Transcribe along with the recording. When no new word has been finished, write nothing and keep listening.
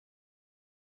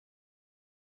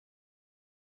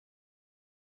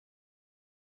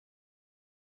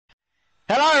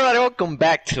Hello everybody, welcome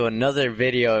back to another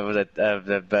video of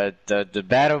the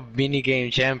Battle Minigame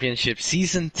Championship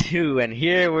Season 2, and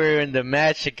here we're in the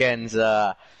match against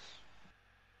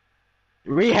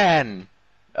Rehan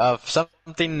of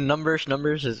something numbers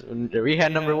is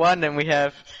Rehan number 1, and we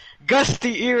have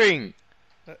Gusty Earring,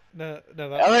 No,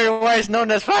 otherwise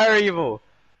known as FireEvil.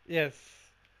 Yes.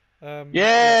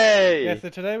 Yay! Yeah, so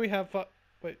today we have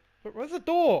wait, where's the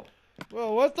door?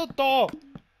 Well, where's the door?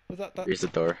 Was that? Here's the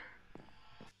door.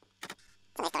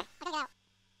 It's a nice door. I gotta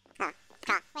get out. Oh,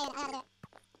 crap. Wait, I gotta do it.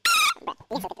 But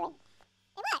you can flip it through.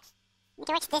 It works. It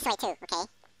works this way too, okay?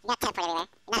 You got teleport everywhere.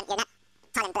 You're not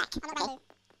tall and black, okay?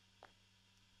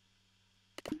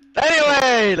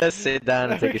 Anyway, let's sit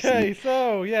down and take a seat.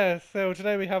 Okay, so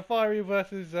today we have FireEvil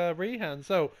versus REHAN.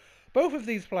 So both of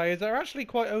these players are actually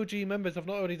quite OG members of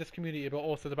not only this community but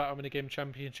also the Battle Minigame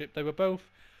Championship. They were both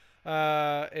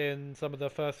in some of the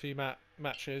first few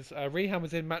matches. REHAN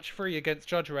was in match 3 against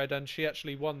Judge Red, and she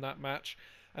actually won that match.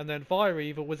 And then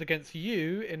FireEvil was against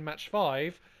you in match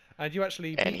 5, and you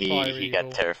actually beat FireEvil. And he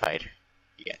got terrified.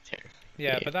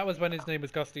 Yeah, but that was when his name was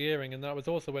Gusty Earring, and that was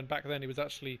also when back then he was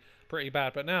actually pretty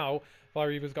bad. But now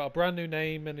FireEvil's got a brand new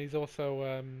name, and he's also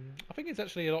I think he's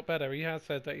actually a lot better. He has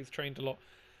said that he's trained a lot.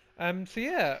 So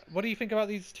yeah, what do you think about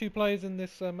these two players in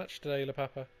this match today, La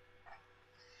Papa?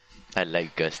 I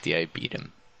like Gusty, I beat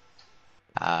him.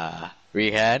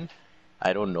 Rehan?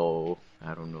 I don't know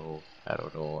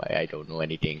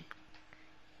anything.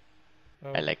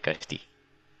 Oh. I like Gusty.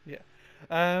 Yeah.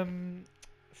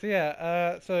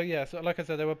 So like I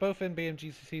said, they were both in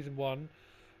BMGC Season 1.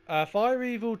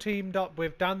 FireEvil teamed up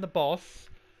with Dan the Boss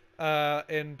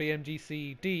in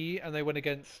BMGC D, and they went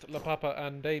against La Papa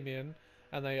and Damien,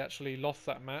 and they actually lost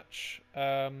that match.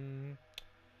 And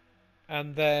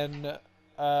then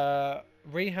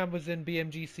REHAN was in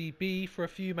BMGC B for a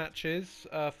few matches.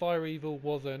 FireEvil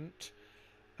wasn't.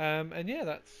 And yeah,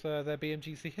 that's their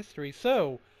BMGC history.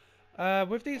 So,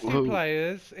 with these two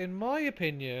players, in my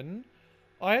opinion,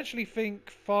 I actually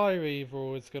think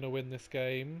FireEvil is going to win this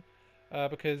game.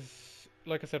 Because,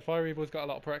 like I said, FireEvil's got a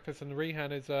lot of practice, and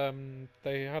REHAN is,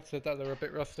 they have said that they're a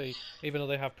bit rusty, even though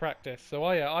they have practice. So,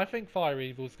 I think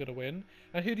FireEvil's going to win.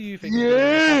 And who do you think is going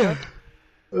to win?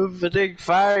 I think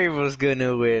FireEvil's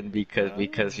gonna win because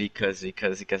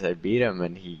I beat him,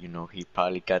 and he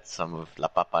probably got some of La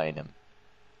Papa in him.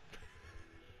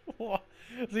 What?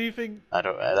 Do you think? I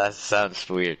don't. That sounds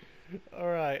weird. All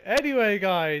right. Anyway,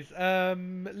 guys,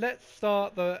 let's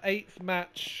start the 8th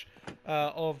match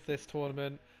of this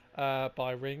tournament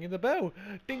by ringing the bell.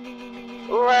 Ding ding ding ding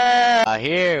ding.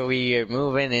 Here we are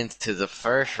moving into the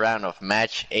first round of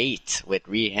match 8 with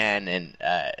REHAN and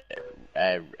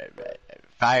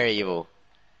FireEvil.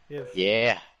 Yes.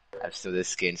 Yeah, I'm still this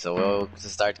skin, so we'll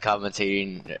start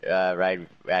commentating right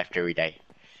after we die.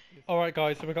 Alright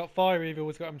guys, so we've got FireEvil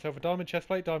has got himself a diamond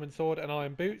chestplate, diamond sword, and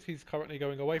iron boots. He's currently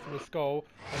going away from the skull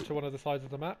onto one of the sides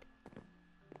of the map.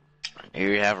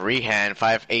 Here we have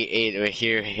REHAN588.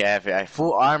 Here we have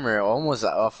full armor, almost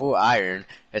full iron,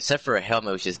 except for a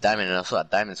helmet which is diamond, and also a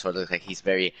diamond sword. Looks like he's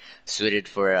very suited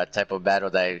for a type of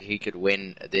battle that he could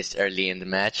win this early in the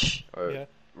match or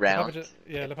round.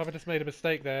 La Papa just made a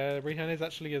mistake there. REHAN is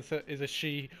actually is a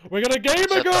she. We're gonna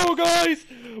game ago, guys.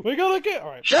 We're gonna get. All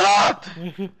right. Shut up.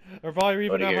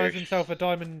 FireEvil now has himself a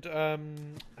diamond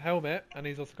helmet, and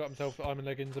he's also got himself diamond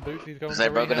leggings and boots. He's going. They're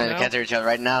both gonna encounter each other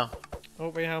right now.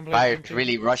 Oh, REHAN Fire's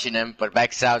really rushing him, but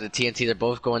back south, the TNT, they're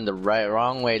both going the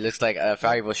wrong way. Looks like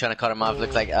FireEvil's trying to cut him off.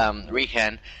 Looks like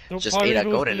REHAN just ate a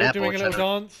golden apple. Doing a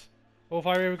little dance. Oh,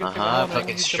 FireEvil gets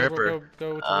fucking stripper.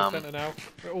 Go to the center now.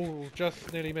 Oh,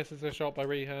 just nearly misses a shot by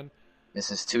REHAN.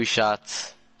 Misses 2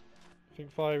 shots. I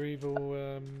think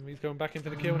FireEvil, he's going back in for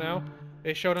the kill now.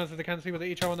 It's showdowns with the cancer with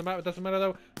each other on the map. It doesn't matter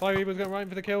though. FireEvil's going right in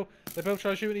for the kill. They both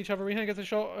try shooting each other. REHAN gets a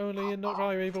shot only, and not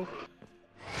FireEvil.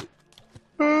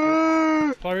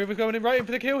 FireEvil's going in right in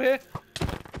for the kill here.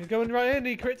 He's going right in.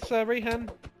 He crits REHAN.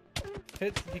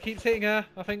 He keeps hitting her.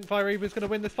 I think FireEvil's going to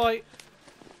win this fight.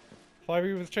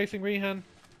 FireEvil was chasing REHAN.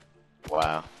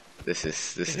 Wow, this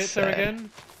is he hits sad. her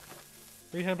again.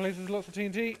 REHAN places lots of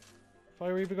TNT.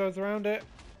 FireEvil goes around it.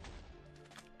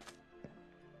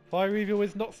 FireEvil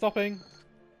is not stopping.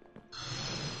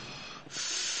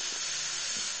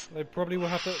 They probably will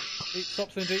have to eat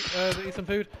eat some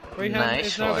food. REHAN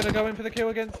is now going to go in for the kill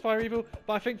against FireEvil,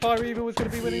 but I think FireEvil was going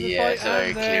to be winning the fight,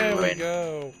 and there we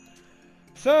go.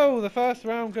 So the first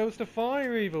round goes to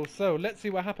FireEvil. So let's see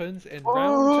what happens in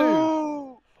round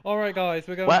 2. Alright guys,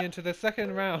 we're going into the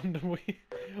second round.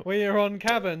 We are on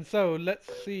Cavern, so let's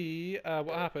see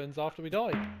what happens after we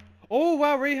die. Oh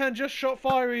wow, Rehan just shot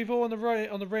FireEvil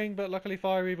on the ring, but luckily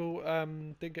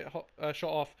FireEvil didn't get shot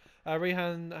off.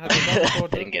 Rehan has a diamond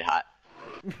sword. Didn't get hot.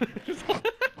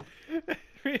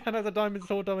 Rehan has a diamond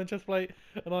sword, diamond chest plate,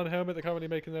 and iron helmet. They're currently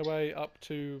making their way up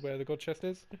to where the god chest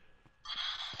is.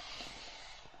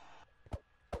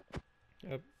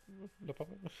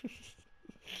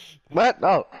 What?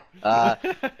 No. Here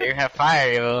you have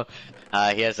FireEvil.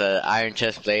 He has an iron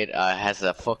chest plate. Has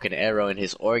a fucking arrow in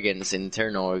his organs,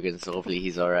 internal organs. So hopefully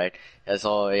he's alright. That's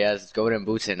all. He has golden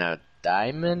boots and a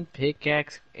diamond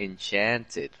pickaxe,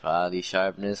 enchanted. Probably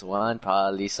sharpness 1.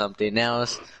 Probably something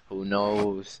else. Who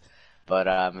knows?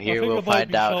 But here we'll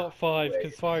find out. Top 5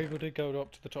 because FireEvil did go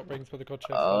up to the top rings for the god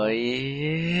chest. Oh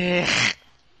yeah.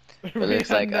 It looks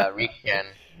like Rehan.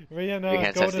 Rehan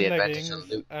has golden leggings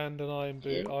and an iron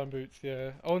boot. Yeah. Iron boots,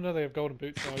 yeah. Oh no, they have golden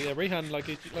boots now. Yeah, Rehan, like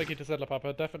you just said,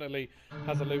 LaPapa, definitely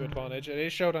has a loot advantage. It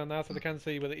is showdown now, so they can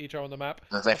see where each are on the map.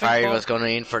 Looks like FireEvil's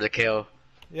going in for the kill.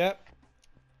 Yep.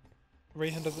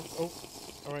 Rehan doesn't. Oh,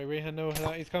 all right. Rehan knows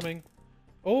that he's coming.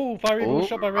 Oh, FireEvil was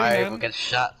shot by Rehan. FireEvil gets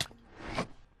shot.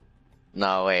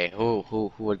 No way.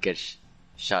 Who would get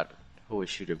shot? Who would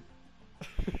shoot him?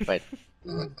 Wait.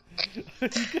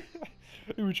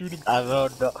 Who would shoot him? I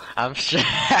don't know. I'm sure.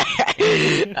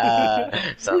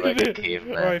 Sounds like a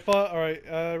caveman. Alright,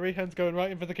 Rehan's going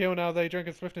right in for the kill now. They drank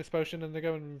a swiftness potion and they're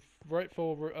going right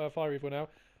for FireEvil now.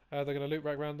 They're going to loot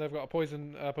back round. They've got a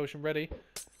poison potion ready.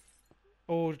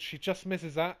 Oh, she just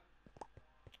misses that.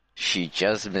 She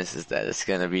just misses that. It's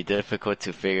going to be difficult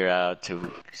to figure out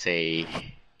to say.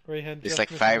 Rehan it's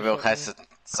like FireEvil has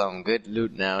some good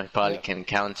loot now. He probably can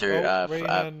counter.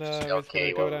 Rehan is going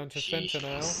to go down to center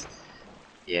now.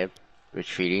 Yep,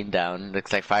 retreating down.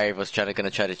 Looks like FireEvil's gonna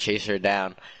try to chase her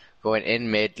down. Going in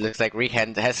mid. Looks like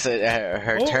Rehan has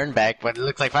her turn back, but it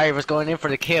looks like FireEvil's going in for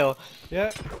the kill.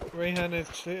 Yep, Rehan is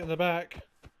in the back.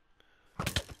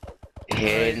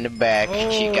 Hit in the back.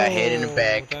 She got hit in the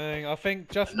back. Dang, I think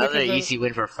just another easy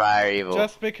win for FireEvil.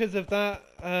 Just because of that,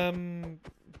 that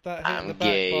hit in the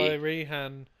back by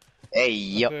Rehan. Hey,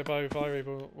 yep. By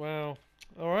FireEvil. Wow.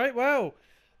 All right. Well.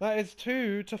 That is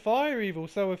 2 to FireEvil.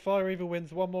 So if FireEvil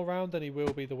wins one more round, then he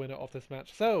will be the winner of this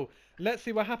match. So let's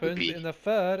see what happens in the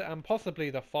third and possibly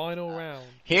the final round.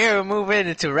 Here we move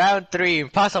into round 3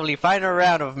 and possibly final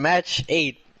round of match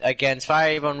 8 against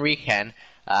FireEvil and Rehan.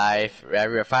 If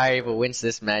FireEvil wins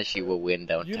this match, he will win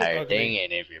the entire thing.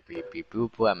 And if you're beep beep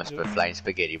boop, I'm a flying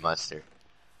spaghetti monster.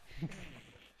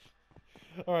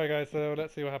 Alright guys, so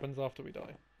let's see what happens after we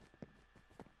die.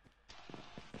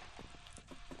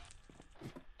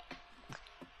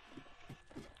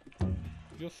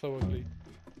 You're so ugly.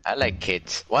 I like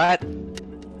kids. What?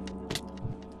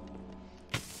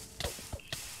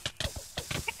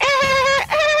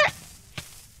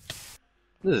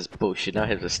 This is bullshit. I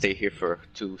have to stay here for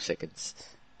 2 seconds.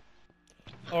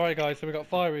 Alright guys, so we got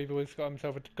FireEvil. He's got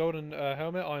himself a golden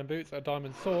helmet, iron boots, a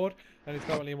diamond sword, and he's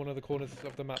currently in one of the corners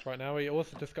of the map right now. He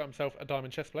also just got himself a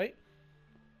diamond chest plate.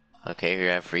 Okay, here we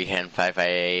have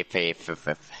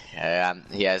REHAN588.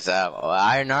 He has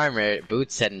iron armor,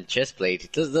 boots, and chest plate.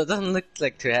 It doesn't look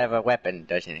like to have a weapon.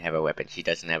 Doesn't have a weapon. She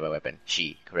doesn't have a weapon.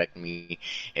 She. Correct me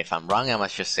if I'm wrong. I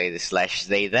must just say the slash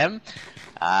they them.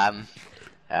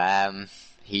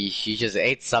 She just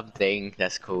ate something.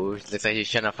 That's cool. It looks like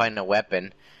she's trying to find a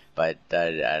weapon, but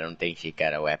I don't think she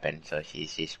got a weapon. So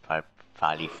she's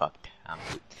probably fucked.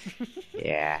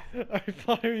 Yeah.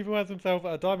 FireEvil has himself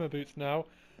diamond boots now.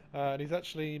 And he's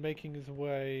actually making his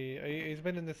way. He's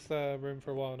been in this room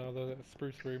for a while now, the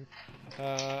spruce room.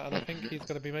 And I think he's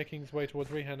going to be making his way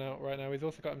towards Rehan right now. He's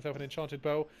also got himself an enchanted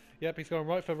bow. Yep, he's going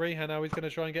right for Rehan now. He's going to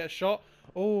try and get a shot.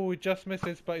 Oh, he just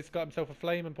misses, but he's got himself a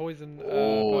flame and poison.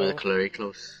 Oh, very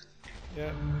close.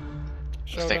 Yeah.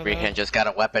 Looks like Rehan just got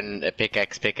a weapon, a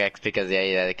pickaxe, because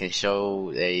yeah, they can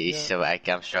show. So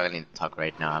I'm struggling to talk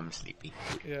right now. I'm sleepy.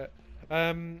 Yeah.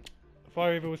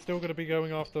 FireEvil is still going to be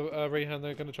going after Rehan.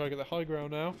 They're going to try and get the high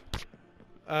ground now.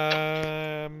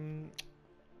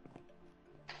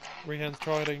 Rehan's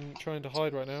trying to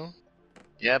hide right now.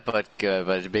 Yeah, but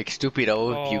big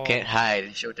stupido, you can't hide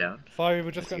in Showdown.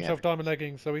 FireEvil just got himself diamond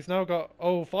leggings, so he's now got...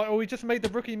 Oh, he just made the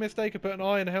rookie mistake of putting an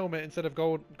iron helmet instead of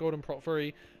golden prot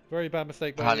 3. Very bad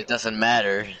mistake. Probably doesn't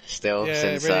matter still,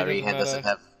 since really Rehan doesn't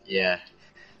have... Yeah.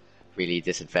 Really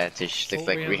disadvantaged. Looks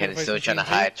like Rehan is still trying to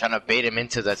hide, trying to bait him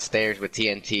into the stairs with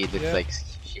TNT. Looks like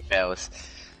she fails.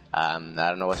 I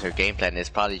don't know what her game plan is.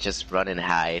 Probably just run and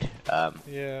hide.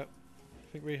 Yeah,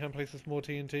 I think Rehan places more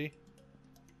TNT.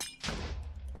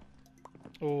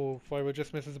 Oh, FireEvil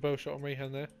just misses a bow shot on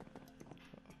Rehan there.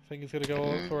 I think he's gonna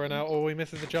go for an out, or he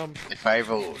misses a jump.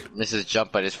 FireEvil misses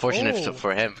jump, but it's fortunate Oh.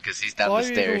 for him because he's down the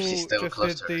stairs. He's still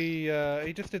close to her.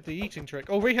 He just did the eating trick.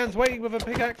 Oh, Rehan's waiting with a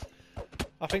pickaxe.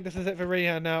 I think this is it for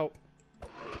Rehan now.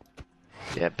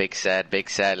 Yeah, big sad, big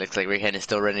sad. Looks like Rehan is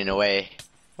still running away.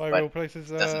 FireEvil places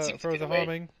throws a away.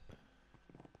 harming.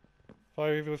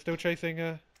 FireEvil still chasing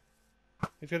her.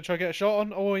 He's gonna try to get a shot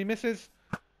on. Oh, he misses.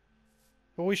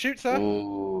 Oh, he shoots her.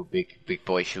 Ooh, big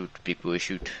boy shoot, big boy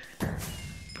shoot.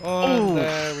 Oh,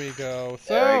 there we go.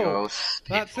 So, There he goes.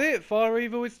 that's it.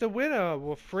 FireEvil is the winner.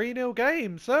 Well, 3-0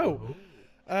 game. So,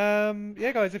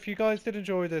 yeah, guys, if you guys did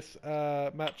enjoy this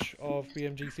match of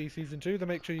BMGC Season 2, then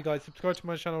make sure you guys subscribe to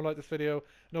my channel, like this video,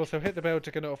 and also hit the bell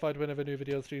to get notified whenever new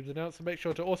video streams are announced. And make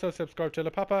sure to also subscribe to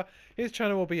LaPapa. His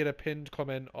channel will be in a pinned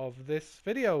comment of this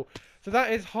video. So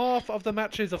that is half of the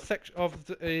matches of Section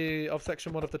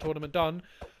 1 of the tournament done.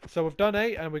 So we've done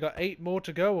 8, and we got 8 more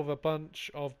to go with a bunch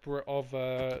of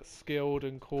skilled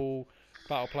and cool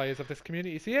battle players of this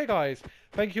community. So yeah, guys,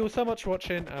 thank you all so much for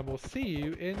watching, and we'll see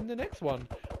you in the next one.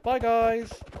 Bye,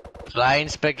 guys. Flying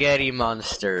spaghetti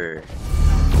monster.